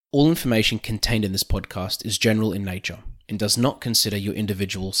All information contained in this podcast is general in nature and does not consider your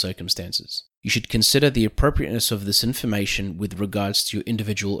individual circumstances. You should consider the appropriateness of this information with regards to your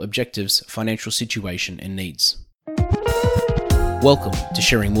individual objectives, financial situation, and needs. Welcome to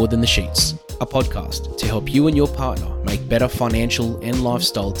Sharing More Than the Sheets, a podcast to help you and your partner make better financial and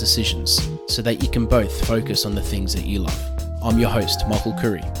lifestyle decisions so that you can both focus on the things that you love. I'm your host, Michael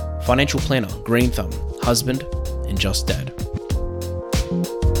Curry, financial planner, green thumb, husband, and just dad.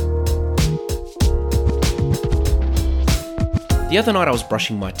 The other night I was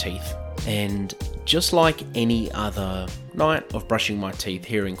brushing my teeth, and just like any other night of brushing my teeth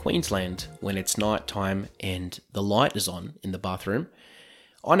here in Queensland, when it's night time and the light is on in the bathroom,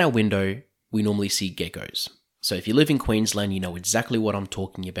 on our window we normally see geckos. So if you live in Queensland, you know exactly what I'm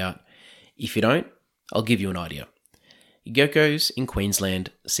talking about. If you don't, I'll give you an idea. Geckos in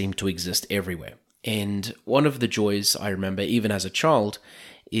Queensland seem to exist everywhere, and one of the joys I remember even as a child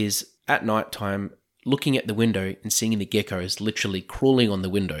is at night time looking at the window and seeing the geckos literally crawling on the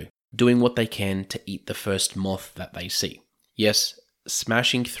window, doing what they can to eat the first moth that they see. Yes,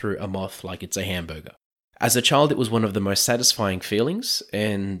 smashing through a moth like it's a hamburger. As a child, it was one of the most satisfying feelings,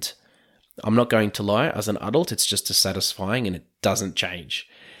 and I'm not going to lie, as an adult, it's just as satisfying and it doesn't change.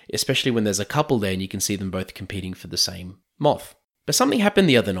 Especially when there's a couple there and you can see them both competing for the same moth. But something happened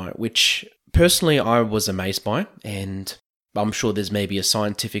the other night, which personally I was amazed by, and I'm sure there's maybe a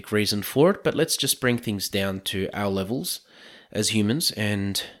scientific reason for it, but let's just bring things down to our levels as humans.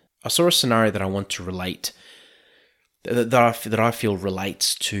 And I saw a scenario that I want to relate, that I feel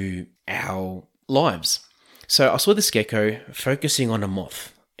relates to our lives. So I saw this gecko focusing on a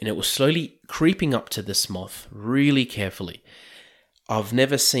moth, and it was slowly creeping up to this moth really carefully. I've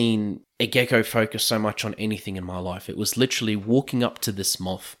never seen a gecko focus so much on anything in my life. It was literally walking up to this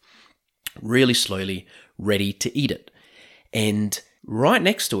moth really slowly, ready to eat it. And right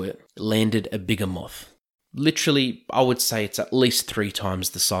next to it landed a bigger moth. Literally, I would say it's at least 3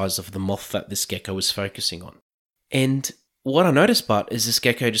 times the size of the moth that this gecko was focusing on. And what I noticed, is this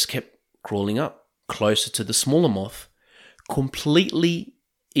gecko just kept crawling up closer to the smaller moth, completely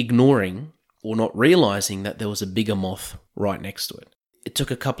ignoring or not realizing that there was a bigger moth right next to it. It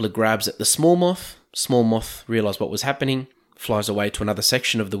took a couple of grabs at the small moth realized what was happening, flies away to another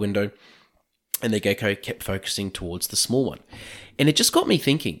section of the window, and the gecko kept focusing towards the small one. And it just got me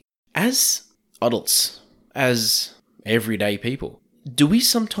thinking, as adults, as everyday people, do we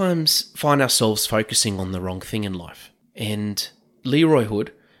sometimes find ourselves focusing on the wrong thing in life? And Leroy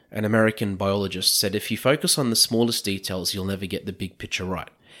Hood, an American biologist, said if you focus on the smallest details, you'll never get the big picture right.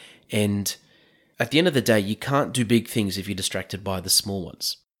 And at the end of the day, you can't do big things if you're distracted by the small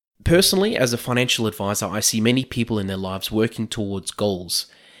ones. Personally, as a financial advisor, I see many people in their lives working towards goals,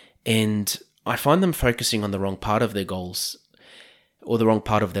 and I find them focusing on the wrong part of their goals or the wrong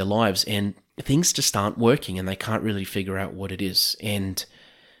part of their lives, and things just aren't working and they can't really figure out what it is. And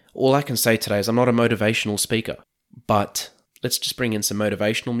all I can say today is I'm not a motivational speaker, but let's just bring in some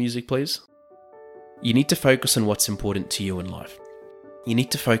motivational music, please. You need to focus on what's important to you in life. You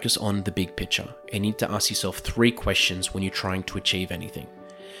need to focus on the big picture and you need to ask yourself 3 questions when you're trying to achieve anything.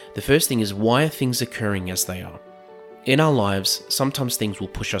 The first thing is, why are things occurring as they are? In our lives, sometimes things will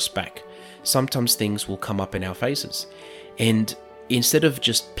push us back. Sometimes things will come up in our faces. And instead of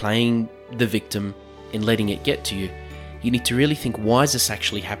just playing the victim and letting it get to you, you need to really think, why is this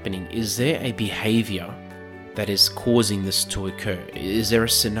actually happening? Is there a behavior that is causing this to occur? Is there a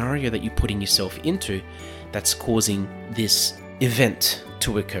scenario that you're putting yourself into that's causing this event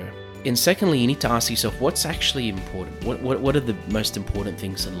to occur? And secondly, you need to ask yourself, what's actually important? What are the most important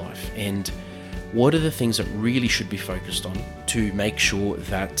things in life? And what are the things that really should be focused on to make sure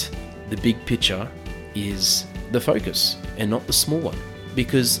that the big picture is the focus and not the small one?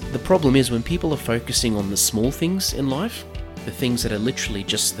 Because the problem is, when people are focusing on the small things in life, the things that are literally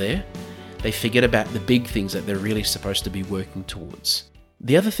just there, they forget about the big things that they're really supposed to be working towards.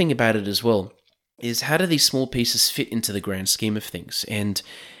 The other thing about it as well is, how do these small pieces fit into the grand scheme of things? And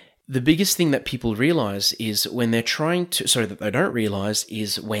the biggest thing that people realize is when they're that they don't realize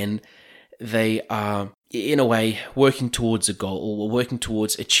is when they are, in a way, working towards a goal or working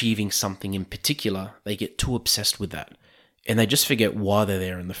towards achieving something in particular, they get too obsessed with that. And they just forget why they're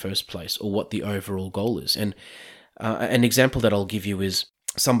there in the first place or what the overall goal is. And an example that I'll give you is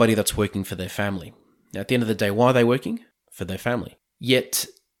somebody that's working for their family. Now, at the end of the day, why are they working? For their family. Yet,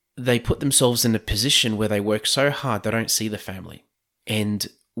 they put themselves in a position where they work so hard they don't see the family. And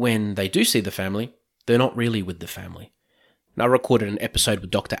when they do see the family, they're not really with the family. Now, I recorded an episode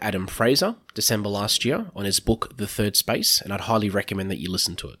with Dr. Adam Fraser, December last year, on his book, The Third Space, and I'd highly recommend that you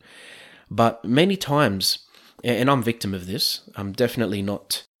listen to it. But many times, and I'm a victim of this, I'm definitely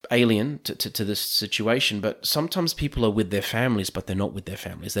not alien to this situation, but sometimes people are with their families, but they're not with their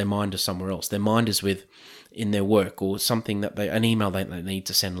families. Their mind is somewhere else. Their mind is in their work, or something an email they need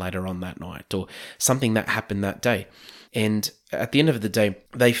to send later on that night, or something that happened that day. And at the end of the day,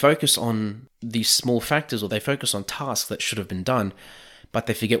 they focus on these small factors, or they focus on tasks that should have been done, but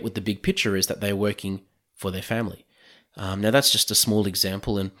they forget what the big picture is, that they're working for their family. Now, that's just a small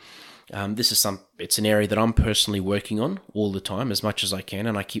example, and it's an area that I'm personally working on all the time, as much as I can,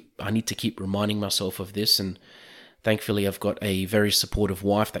 and I need to keep reminding myself of this. And thankfully, I've got a very supportive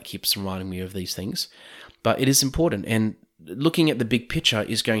wife that keeps reminding me of these things. But it is important, and looking at the big picture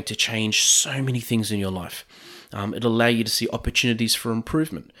is going to change so many things in your life. It'll allow you to see opportunities for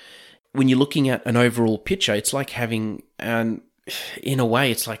improvement. When you're looking at an overall picture, it's like having in a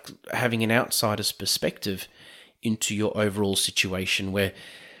way, it's like having an outsider's perspective into your overall situation, where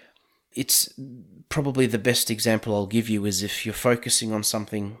it's probably the best example I'll give you is if you're focusing on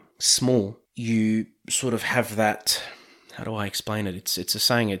something small, you sort of have that, how do I explain it? It's a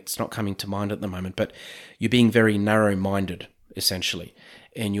saying, it's not coming to mind at the moment, but you're being very narrow-minded, essentially,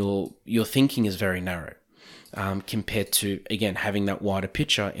 and your thinking is very narrow. Compared to, again, having that wider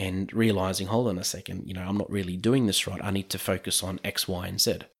picture and realizing, hold on a second, I'm not really doing this right. I need to focus on X, Y, and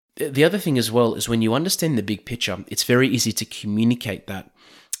Z. The other thing as well is when you understand the big picture, it's very easy to communicate that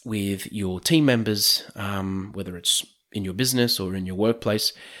with your team members, whether it's in your business or in your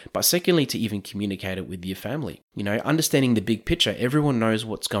workplace, but secondly, to even communicate it with your family. Understanding the big picture, everyone knows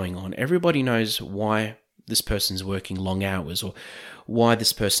what's going on. Everybody knows why this person's working long hours, or why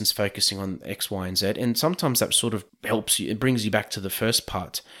this person's focusing on X, Y, and Z. And sometimes that sort of helps you, it brings you back to the first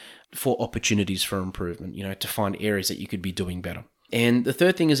part for opportunities for improvement, to find areas that you could be doing better. And the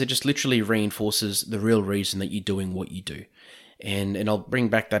third thing is it just literally reinforces the real reason that you're doing what you do. And I'll bring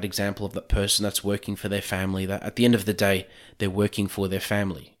back that example of that person that's working for their family, that at the end of the day, they're working for their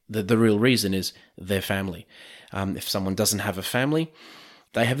family. The real reason is their family. If someone doesn't have a family,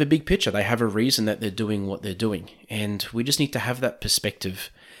 they have a big picture. They have a reason that they're doing what they're doing. And we just need to have that perspective.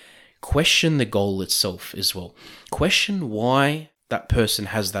 Question the goal itself as well. Question why that person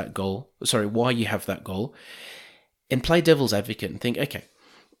has that goal. Why you have that goal. And play devil's advocate and think, okay,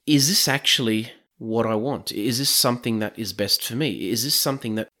 is this actually what I want? Is this something that is best for me? Is this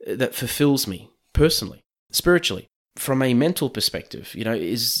something that fulfills me personally, spiritually? From a mental perspective,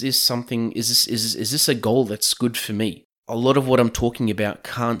 is this a goal that's good for me? A lot of what I'm talking about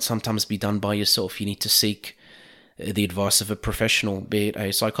can't sometimes be done by yourself. You need to seek the advice of a professional, be it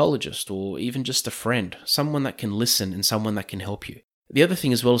a psychologist or even just a friend, someone that can listen and someone that can help you. The other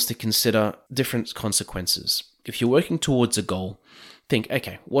thing as well is to consider different consequences. If you're working towards a goal, think,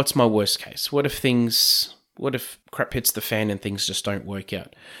 okay, what's my worst case? What if crap hits the fan and things just don't work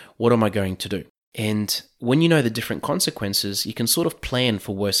out? What am I going to do? And when you know the different consequences, you can sort of plan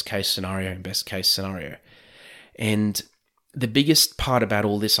for worst case scenario and best case scenario. And the biggest part about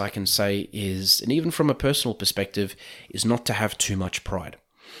all this I can say is, and even from a personal perspective, is not to have too much pride.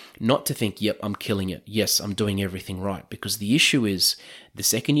 Not to think, yep, I'm killing it. Yes, I'm doing everything right. Because the issue is, the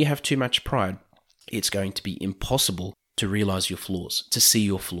second you have too much pride, it's going to be impossible to realize your flaws, to see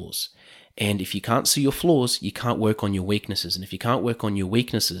your flaws. And if you can't see your flaws, you can't work on your weaknesses. And if you can't work on your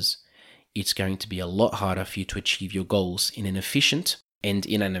weaknesses, it's going to be a lot harder for you to achieve your goals in an efficient and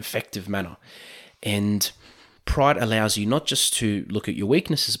in an effective manner. And pride allows you not just to look at your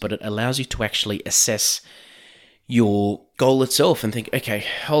weaknesses, but it allows you to actually assess your goal itself and think, okay,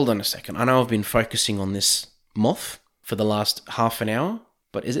 hold on a second. I know I've been focusing on this moth for the last half an hour,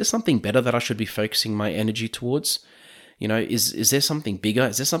 but is there something better that I should be focusing my energy towards? Is there something bigger?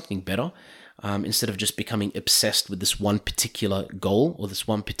 Is there something better? Instead of just becoming obsessed with this one particular goal or this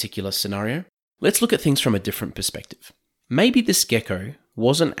one particular scenario. Let's look at things from a different perspective. Maybe this gecko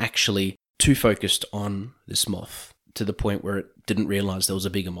wasn't actually too focused on this moth to the point where it didn't realize there was a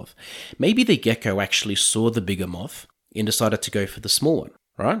bigger moth. Maybe the gecko actually saw the bigger moth and decided to go for the small one,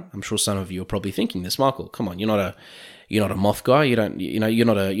 right? I'm sure some of you are probably thinking this, Michael, come on, you're not a moth guy, you're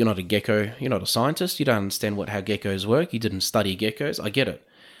not a gecko, you're not a scientist, you don't understand how geckos work, you didn't study geckos, I get it.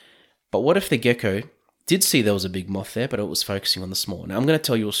 But what if the gecko did see there was a big moth there, but it was focusing on the small? Now, I'm going to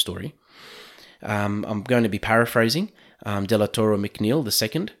tell you a story. I'm going to be paraphrasing Delatoro McNeil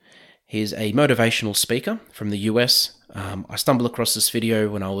II. He's a motivational speaker from the US. I stumbled across this video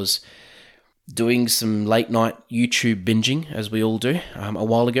when I was doing some late night YouTube binging, as we all do, a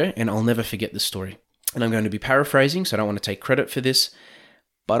while ago, and I'll never forget this story. And I'm going to be paraphrasing, so I don't want to take credit for this,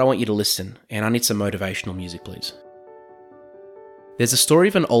 but I want you to listen, and I need some motivational music, please. There's a story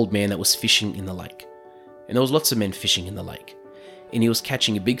of an old man that was fishing in the lake, and there was lots of men fishing in the lake, and he was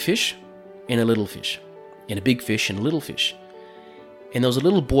catching a big fish and a little fish, and a big fish and a little fish. And there was a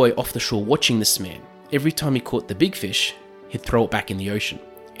little boy off the shore watching this man. Every time he caught the big fish, he'd throw it back in the ocean.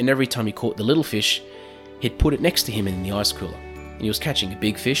 And every time he caught the little fish, he'd put it next to him in the ice cooler. And he was catching a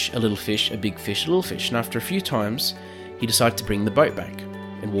big fish, a little fish, a big fish, a little fish. And after a few times, he decided to bring the boat back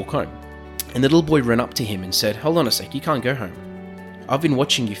and walk home. And the little boy ran up to him and said, "Hold on a sec, you can't go home. I've been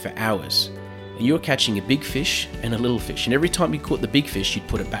watching you for hours, and you're catching a big fish and a little fish. And every time you caught the big fish, you'd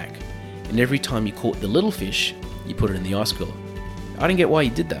put it back. And every time you caught the little fish, you put it in the ice cooler. I don't get why you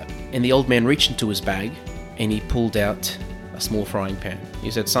did that." And the old man reached into his bag and he pulled out a small frying pan.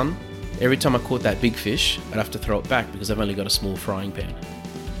 He said, "Son, every time I caught that big fish, I'd have to throw it back because I've only got a small frying pan.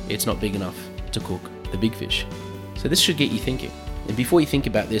 It's not big enough to cook the big fish." So this should get you thinking. And before you think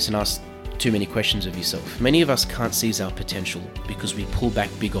about this and ask too many questions of yourself, many of us can't seize our potential because we pull back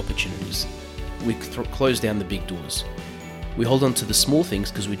big opportunities. We close down the big doors. We hold on to the small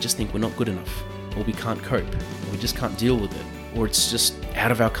things because we just think we're not good enough, or we can't cope, or we just can't deal with it, or it's just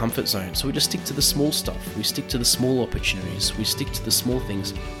out of our comfort zone. So we just stick to the small stuff. We stick to the small opportunities. We stick to the small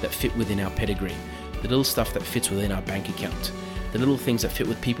things that fit within our pedigree, the little stuff that fits within our bank account, the little things that fit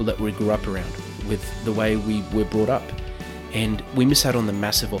with people that we grew up around, with the way we were brought up. And we miss out on the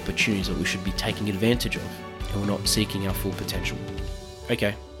massive opportunities that we should be taking advantage of, and we're not seeking our full potential.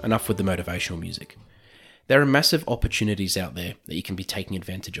 Okay, enough with the motivational music. There are massive opportunities out there that you can be taking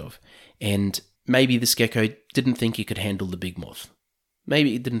advantage of. And maybe this gecko didn't think he could handle the big moth.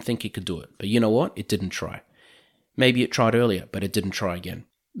 Maybe it didn't think it could do it. But you know what? It didn't try. Maybe it tried earlier, but it didn't try again.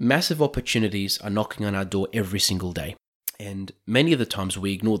 Massive opportunities are knocking on our door every single day. And many of the times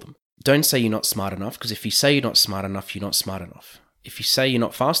we ignore them. Don't say you're not smart enough, because if you say you're not smart enough, you're not smart enough. If you say you're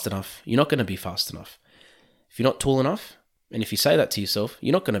not fast enough, you're not going to be fast enough. If you're not tall enough, and if you say that to yourself,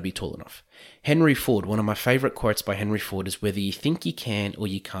 you're not going to be tall enough. Henry Ford, one of my favorite quotes by Henry Ford is, "Whether you think you can or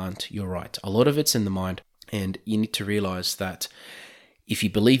you can't, you're right." A lot of it's in the mind, and you need to realize that if you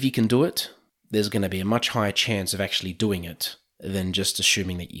believe you can do it, there's going to be a much higher chance of actually doing it than just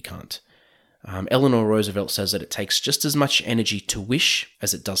assuming that you can't. Eleanor Roosevelt says that it takes just as much energy to wish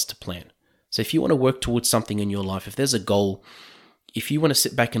as it does to plan. So if you want to work towards something in your life, if there's a goal, if you want to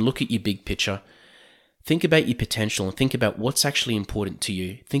sit back and look at your big picture, think about your potential and think about what's actually important to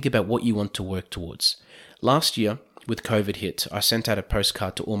you. Think about what you want to work towards. Last year, with COVID hit, I sent out a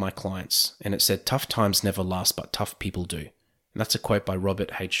postcard to all my clients, and it said, "Tough times never last, but tough people do." And that's a quote by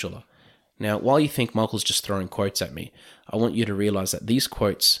Robert H. Schuller. Now, while you think Michael's just throwing quotes at me, I want you to realize that these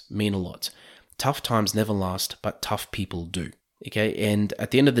quotes mean a lot. Tough times never last, but tough people do. Okay, and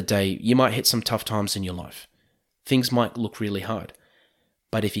at the end of the day, you might hit some tough times in your life. Things might look really hard.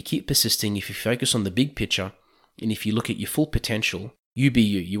 But if you keep persisting, if you focus on the big picture, and if you look at your full potential, you be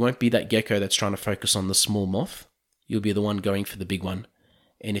you. You won't be that gecko that's trying to focus on the small moth. You'll be the one going for the big one.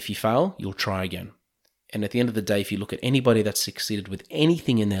 And if you fail, you'll try again. And at the end of the day, if you look at anybody that's succeeded with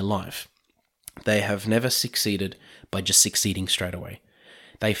anything in their life, they have never succeeded by just succeeding straight away.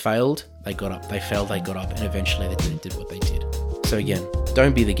 They failed, they got up. They failed, they got up. And eventually they did what they did. So again,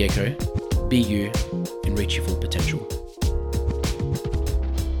 don't be the gecko. Be you and reach your full potential.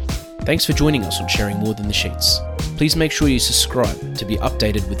 Thanks for joining us on Sharing More Than the Sheets. Please make sure you subscribe to be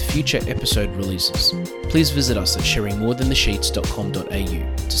updated with future episode releases. Please visit us at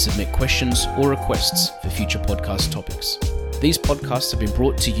sharingmorethanthesheets.com.au to submit questions or requests for future podcast topics. These podcasts have been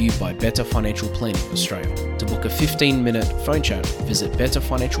brought to you by Better Financial Planning Australia. To book a 15-minute phone chat, visit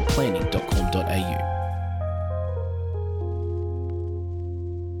betterfinancialplanning.com.au.